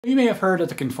You may have heard that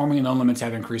the conforming loan limits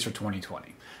have increased for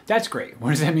 2020. That's great. What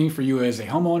does that mean for you as a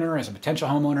homeowner, as a potential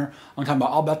homeowner? I'm talking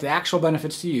all about the actual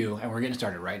benefits to you, and we're getting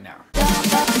started right now.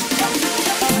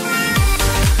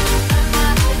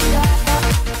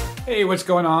 Hey, what's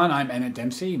going on? I'm Emmett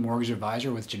Dempsey, mortgage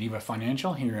advisor with Geneva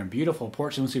Financial here in beautiful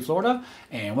Port St Lucie, Florida,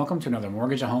 and welcome to another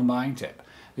mortgage and home buying tip.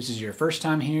 This is your first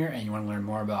time here and you want to learn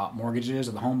more about mortgages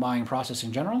or the home buying process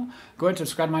in general, go ahead and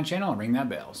subscribe to my channel and ring that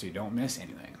bell so you don't miss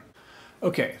anything.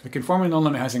 Okay, the conforming loan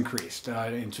limit has increased.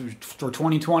 For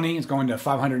 2020, it's going to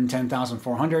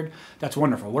 $510,400. That's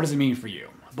wonderful. What does it mean for you?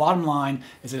 Bottom line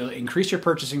is it'll increase your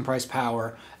purchasing price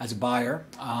power as a buyer,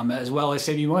 as well as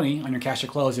save you money on your cash to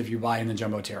close if you buy in the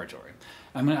jumbo territory.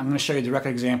 I'm going to show you a direct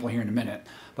example here in a minute,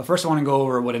 but first I want to go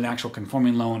over what an actual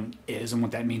conforming loan is and what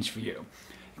that means for you.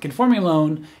 A conforming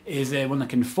loan is one that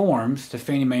conforms to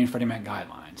Fannie Mae and Freddie Mac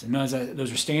guidelines. And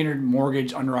those are standard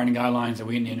mortgage underwriting guidelines that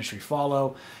we in the industry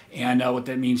follow. And what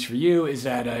that means for you is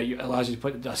that it allows you to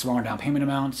put smaller down payment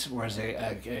amounts, whereas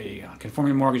a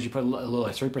conforming mortgage, you put a little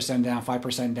like 3% down,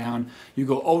 5% down. You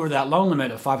go over that loan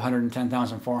limit of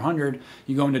 $510,400,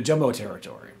 you go into jumbo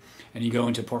territory. And you go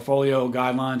into portfolio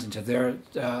guidelines, into their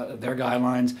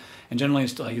guidelines, and generally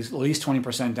it's like at least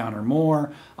 20% down or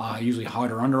more, usually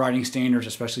harder underwriting standards,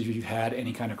 especially if you've had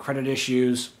any kind of credit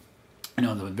issues,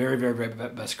 the very, very, very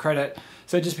best credit.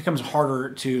 So it just becomes harder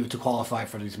to qualify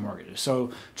for these mortgages.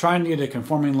 So trying to get a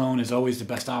conforming loan is always the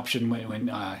best option when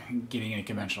getting a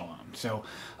conventional loan. So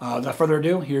without further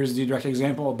ado, here's the direct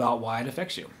example about why it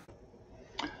affects you.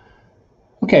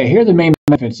 Okay, here are the main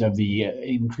benefits of the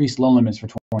increased loan limits for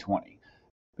 2020.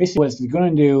 Basically, what it's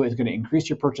going to do is going to increase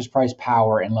your purchase price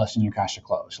power and lessen your cash to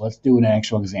close. So let's do an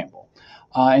actual example.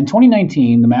 In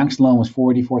 2019, the max loan was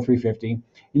 $484,350,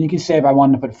 and you can say if I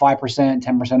wanted to put 5%, 10%,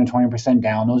 or 20%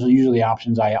 down, those are usually the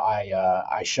options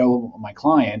I show my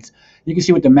clients. You can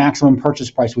see what the maximum purchase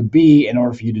price would be in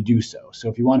order for you to do so. So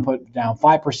if you want to put down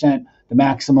 5%, the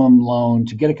maximum loan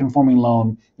to get a conforming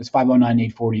loan is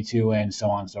 $509,842, and so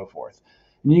on and so forth.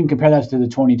 And you can compare that to the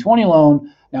 2020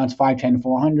 loan. Now it's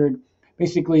 $510,400.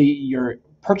 Basically, your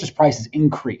purchase price is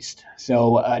increased.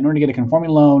 So in order to get a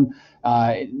conforming loan,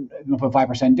 you put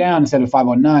 5% down instead of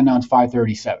 $509. Now it's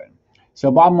 $537. So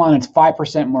bottom line, it's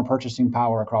 5% more purchasing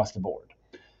power across the board.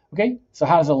 Okay, so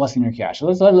how does it lessen your cash? So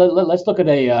let's look at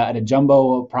a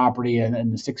jumbo property in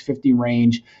the 650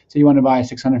 range. So you want to buy a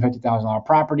 $650,000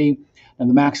 property. Now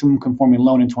the maximum conforming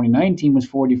loan in 2019 was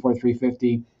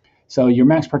 $44,350. So your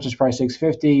max purchase price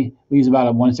 $650 leaves about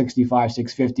a $165,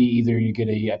 $650. Either you get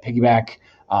a piggyback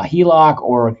HELOC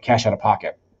or cash out of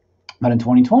pocket. But in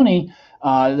 2020,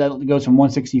 that goes from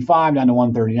 $165 down to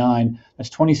 $139. That's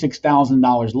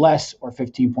 $26,000 less, or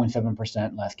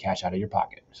 15.7% less cash out of your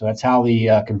pocket. So that's how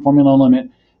the conforming loan limit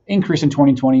increase in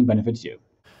 2020 benefits you.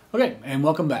 Okay, and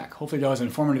welcome back. Hopefully that was an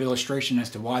informative illustration as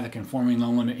to why the conforming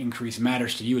loan limit increase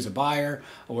matters to you as a buyer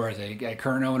or as a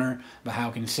current owner, but how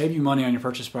it can save you money on your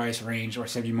purchase price range or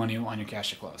save you money on your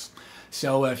cash to close.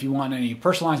 So if you want any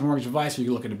personalized mortgage advice, if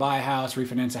you're looking to buy a house,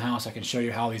 refinance a house, I can show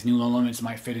you how these new loan limits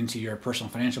might fit into your personal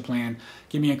financial plan.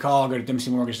 Give me a call, go to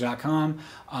dempseymortgage.com.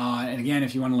 And again,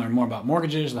 if you want to learn more about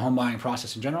mortgages, the home buying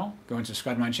process in general, go and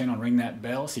subscribe to my channel and ring that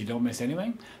bell so you don't miss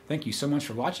anything. Thank you so much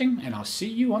for watching, and I'll see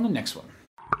you on the next one.